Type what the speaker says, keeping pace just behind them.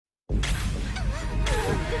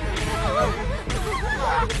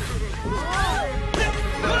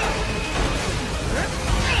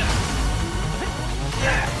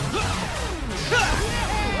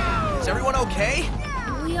okay?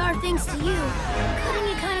 We are, thanks to you. Cutting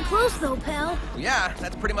it kind of close, though, pal. Yeah,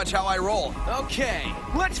 that's pretty much how I roll. Okay,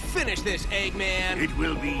 let's finish this, Eggman. It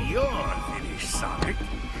will be your finish, Sonic.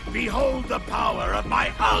 Behold the power of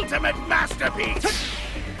my ultimate masterpiece!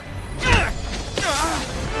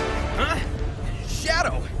 Huh?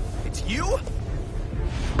 Shadow, it's you?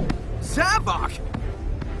 Zavok!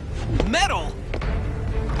 Metal!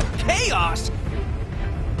 Chaos!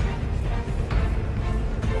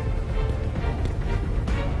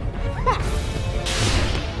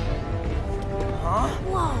 Huh?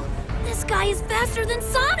 Whoa, this guy is faster than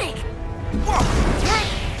Sonic! Whoa!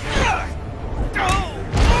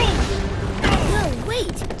 No,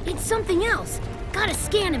 wait, it's something else. Gotta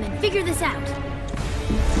scan him and figure this out.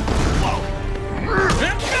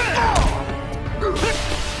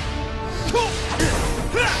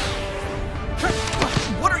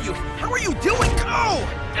 What are you? How are you doing? Oh!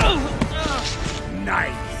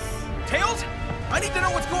 Nice. Tails? I need to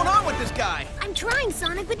know what's going on with this guy. I'm trying,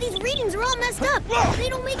 Sonic, but these readings are all messed up. They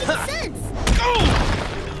don't make any sense.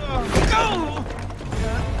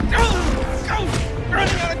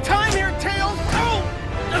 Running out of time here, Tails.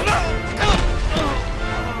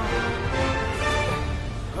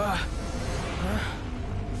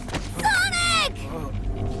 Sonic!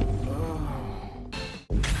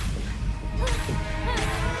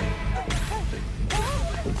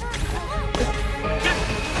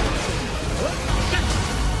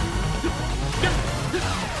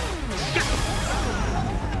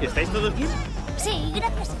 ¿Estáis todos bien? Sí,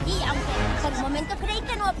 gracias a ti, aunque por un momento creí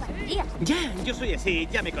que no aparecerías. Ya, yo soy así,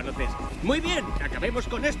 ya me conoces. Muy bien, acabemos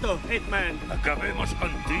con esto, Eggman. Acabemos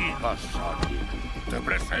contigo, Sonic. Te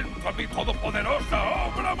presento a mi todopoderosa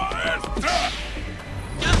obra maestra.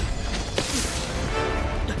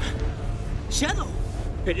 Shadow,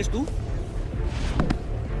 ¿eres tú?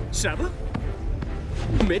 ¿Saba?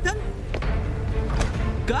 ¿Metal?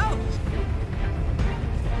 ¡Caos!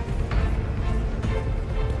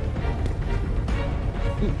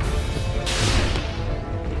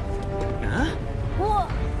 ¿Ah? ¡Wow!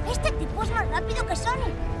 Este tipo es más rápido que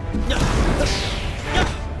Sonic.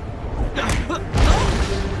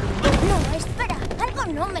 No, espera, algo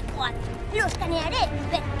no me cuadra. Lo escanearé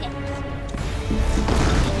y ver qué.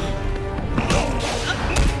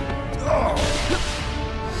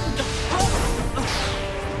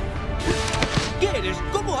 ¿Qué eres?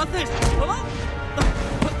 ¿Cómo haces?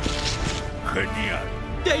 Genial.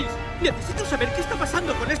 Tails, necesito saber qué está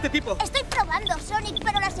pasando con este tipo. Estoy probando, Sonic,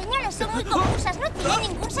 pero las señales son muy confusas. No tiene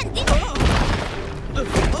ningún sentido.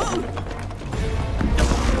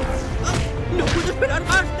 ¡No puedo esperar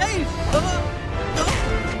más, Tails!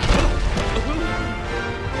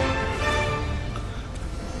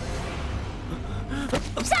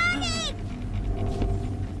 ¡Sonic!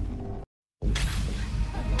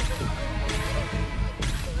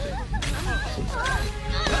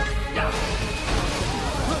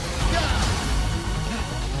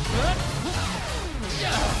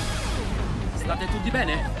 State tutti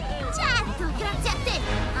bene? Certo, grazie a te,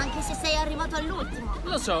 anche se sei arrivato all'ultimo.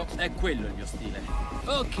 Lo so, è quello il mio stile.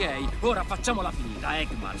 Ok, ora facciamola finita,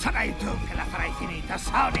 Eggman. Sarai tu che la farai finita,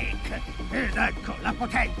 Sonic. Ed ecco la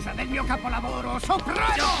potenza del mio capolavoro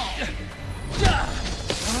supremo.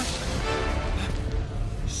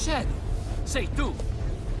 Shadow, sei tu.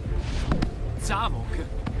 Zavok.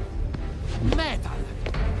 Metal.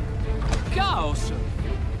 Chaos.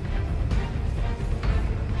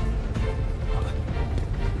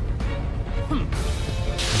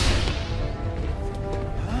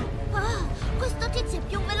 Oh, questo tizio è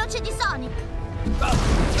più veloce di Sonic.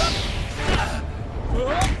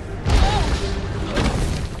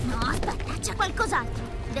 No, aspetta, c'è qualcos'altro.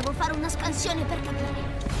 Devo fare una scansione per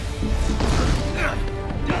capire.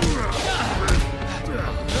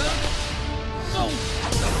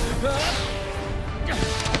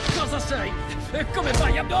 Cosa sei? E come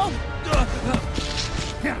vai a...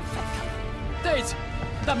 Perfetto. Tails,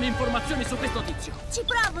 dammi informazioni su questo tizio. Ci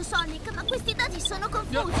provo, Sonic, ma questi dati sono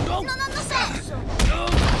confusi. Non hanno senso.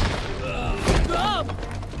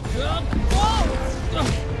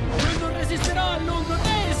 Non resisterà a lungo,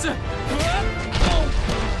 Tails!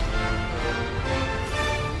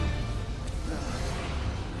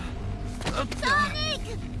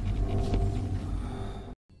 Sonic!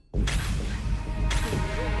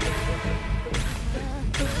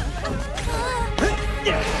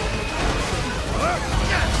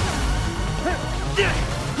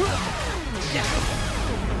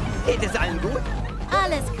 Geht es allen gut?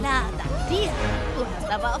 Alles klar, dank dir. Du hast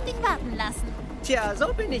aber auf dich warten lassen. Tja,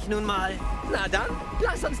 so bin ich nun mal. Na dann,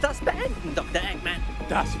 lass uns das beenden, Dr. Eggman.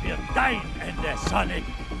 Das wird dein Ende, Sonic.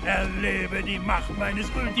 Erlebe die Macht meines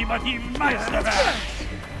ultimativen Meisterwerks!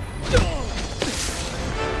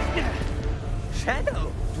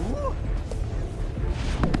 Shadow, du?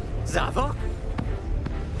 Savok?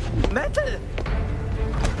 Metal?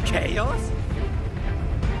 Chaos?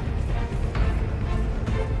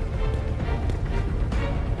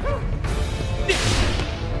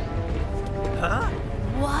 Hä?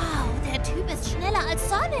 Wow, der Typ ist schneller als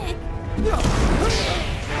Sonic.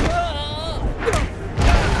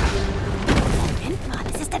 Moment mal,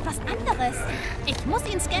 es ist etwas anderes. Ich muss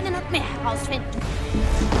ihn scannen und mehr herausfinden.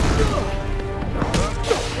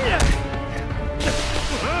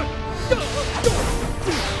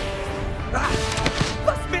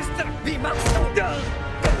 Was bist du? Wie machst du?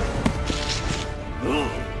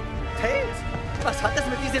 Tails, was hat das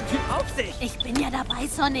mit diesem Typ auf sich? Ich bin ja dabei,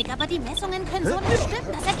 Sonic, aber die Messungen können so nicht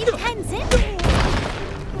stimmen. Das ergibt keinen Sinn.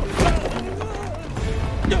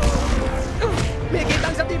 Mir geht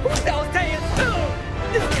langsam die Puste aus, Tails.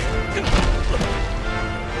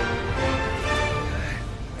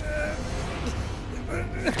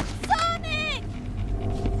 Sonic!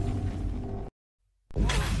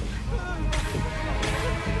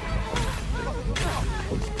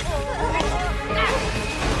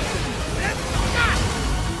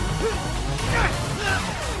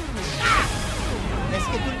 Est-ce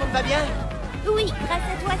que tout le monde va bien? Oui, grâce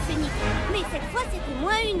à toi, Sonic. Mais cette fois, c'était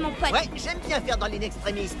moins une, mon pote. Ouais, j'aime bien faire dans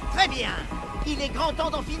l'inextrémiste. Très bien. Il est grand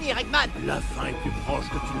temps d'en finir, Eggman. La fin est plus proche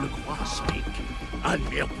que tu ne le crois, Sonic.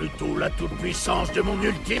 Admire plutôt la toute-puissance de mon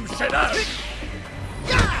ultime chef-d'œuvre.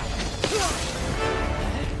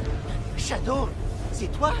 Shadow,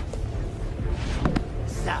 c'est toi?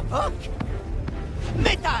 Savok?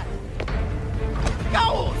 Métal!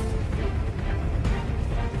 Chaos!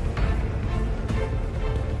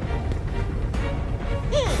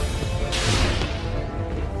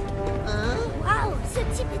 Waouh, ce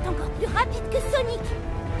type est encore plus rapide que Sonic.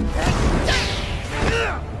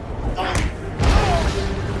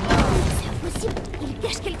 C'est impossible, il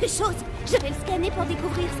cache quelque chose. Je vais le scanner pour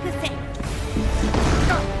découvrir ce que c'est.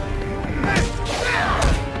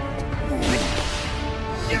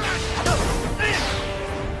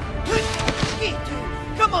 Qui es-tu?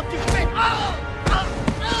 Comment tu fais?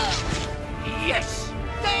 Yes!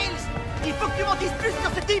 Tails! Il faut que tu m'en dises plus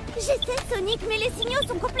sur ce type! J'essaie, Sonic, mais les signaux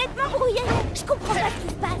sont complètement brouillés. Je comprends pas ce qui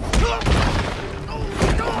se passe.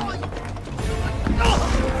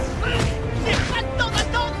 J'ai pas le temps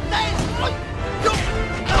d'attendre, Tails! Sonic!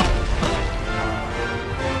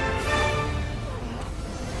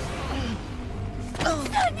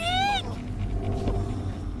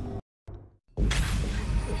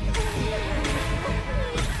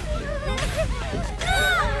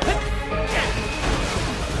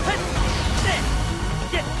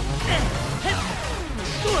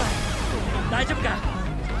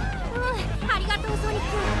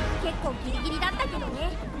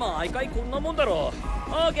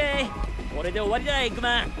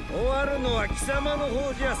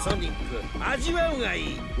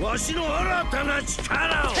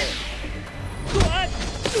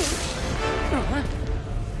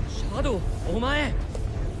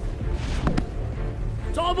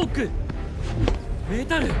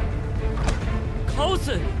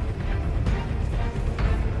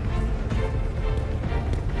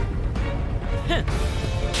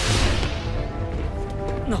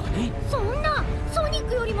そんなソニッ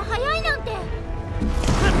クよりも速いなんて。いや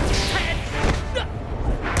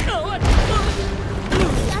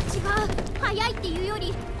違う、速いっていうよ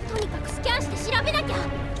りとにかくスキャンして調べなきゃ。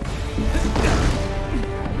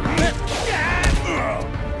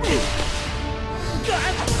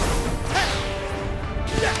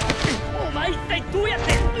お前一体どうやっ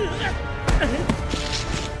て。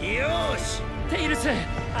よしテイルス、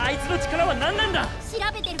あいつの力は何なんだ。調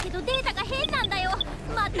べてるけどデータが変なんだよ。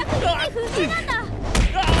全く意味不明なんだ。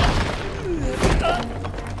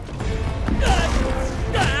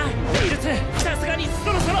テイルス、さすがに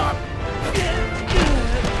そろそろ。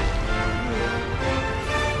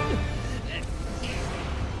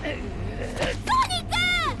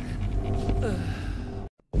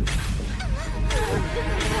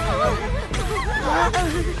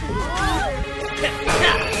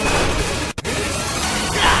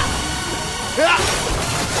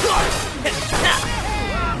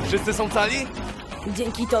Wszyscy są cali?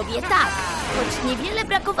 Dzięki tobie tak, choć niewiele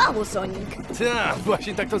brakowało, Sonic. Tak,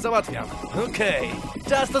 właśnie tak to załatwiam. Okej,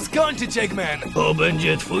 czas to skończyć, Eggman! To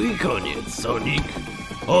będzie twój koniec, Sonic.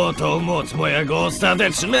 Oto moc mojego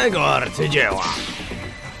ostatecznego arcydzieła.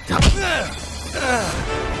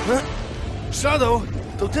 Shadow,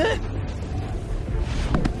 to ty?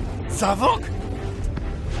 Savok?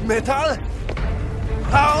 Metal?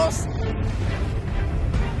 Chaos!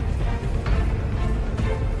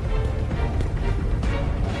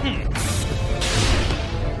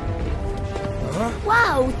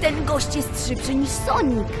 Wow, ten gość jest szybszy niż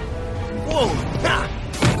Sonic. Wow.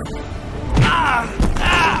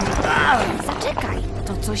 Zaczekaj,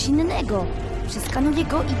 to coś innego. Przeskanuję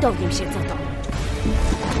go i dowiem się, co to.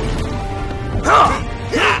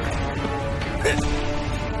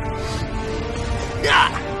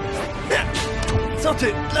 Co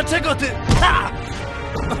ty? Dlaczego ty?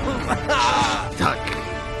 Tak.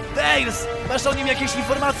 Tails, masz o nim jakieś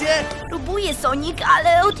informacje? Próbuję, Sonic,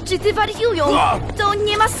 ale odczyty wariują. To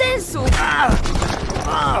nie ma sensu.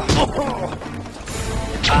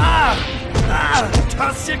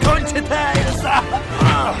 Czas się kończy, Tails!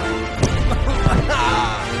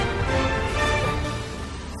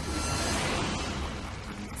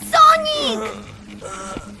 Sonic!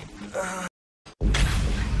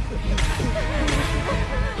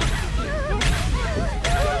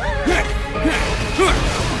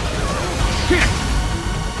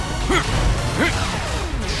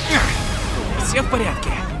 Все в порядке?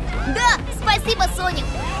 Да, спасибо, Соник.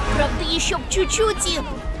 Правда, еще б чуть-чуть и...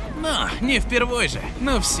 Ну, не впервой же.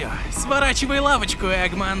 Ну все, сворачивай лавочку,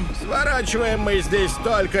 Эгман. Сворачиваем мы здесь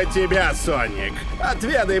только тебя, Соник.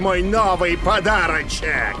 Отведай мой новый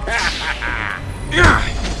подарочек.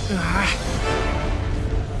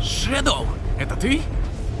 Шэдоу, это ты?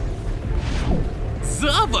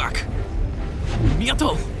 Запах!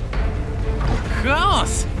 Метал!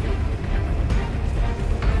 Хаос!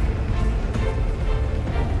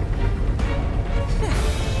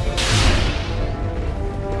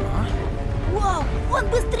 Вау, он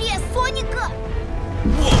быстрее Соника!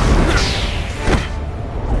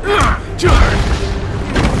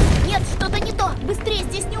 Нет, что-то не то. Быстрее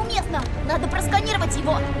здесь неуместно. Надо просканировать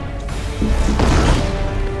его.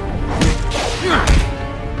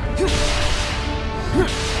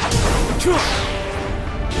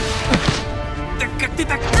 Так как ты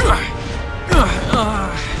так...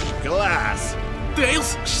 Класс!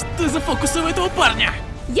 Тейлз, что за фокусы у этого парня?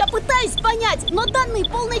 Я пытаюсь понять, но данные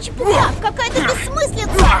полная чепуха. Какая-то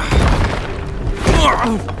бессмыслица.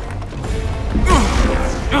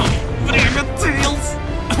 Время, Тейлз!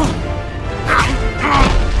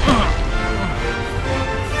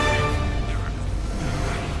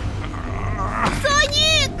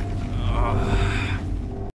 Соник!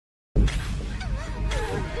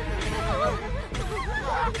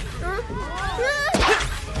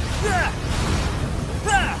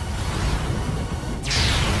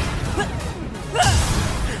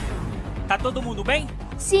 Tá todo mundo bem?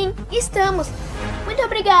 Sim, estamos. Muito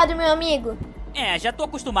obrigado, meu amigo. É, já tô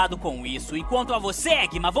acostumado com isso. E quanto a você,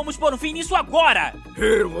 Eggman, vamos pôr um fim nisso agora!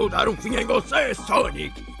 Eu vou dar um fim em você,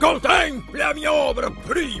 Sonic! Contemple a minha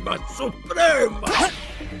obra-prima suprema!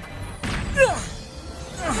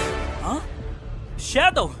 Hã?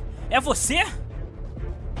 Shadow? É você?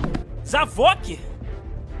 Zavok?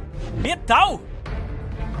 Metal?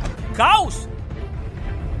 Caos?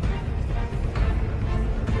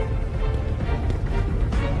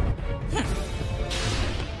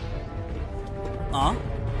 Hã?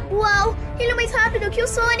 Uau, ele é mais rápido que o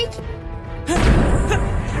Sonic.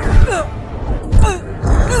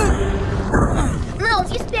 Não,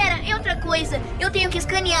 espera, é outra coisa. Eu tenho que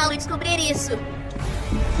escaneá-lo e descobrir isso.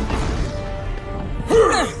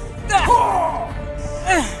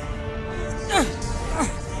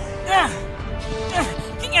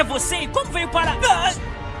 Quem é você e como veio para...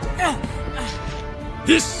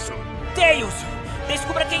 Isso! Tails!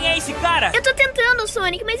 Descubra quem é esse cara! Eu tô tentando,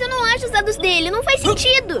 Sonic, mas eu não acho os dados dele. Não faz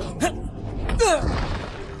sentido.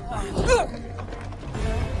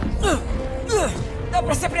 Dá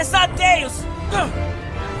pra se apressar, Tails!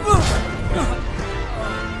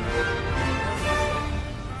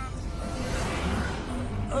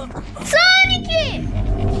 Sonic!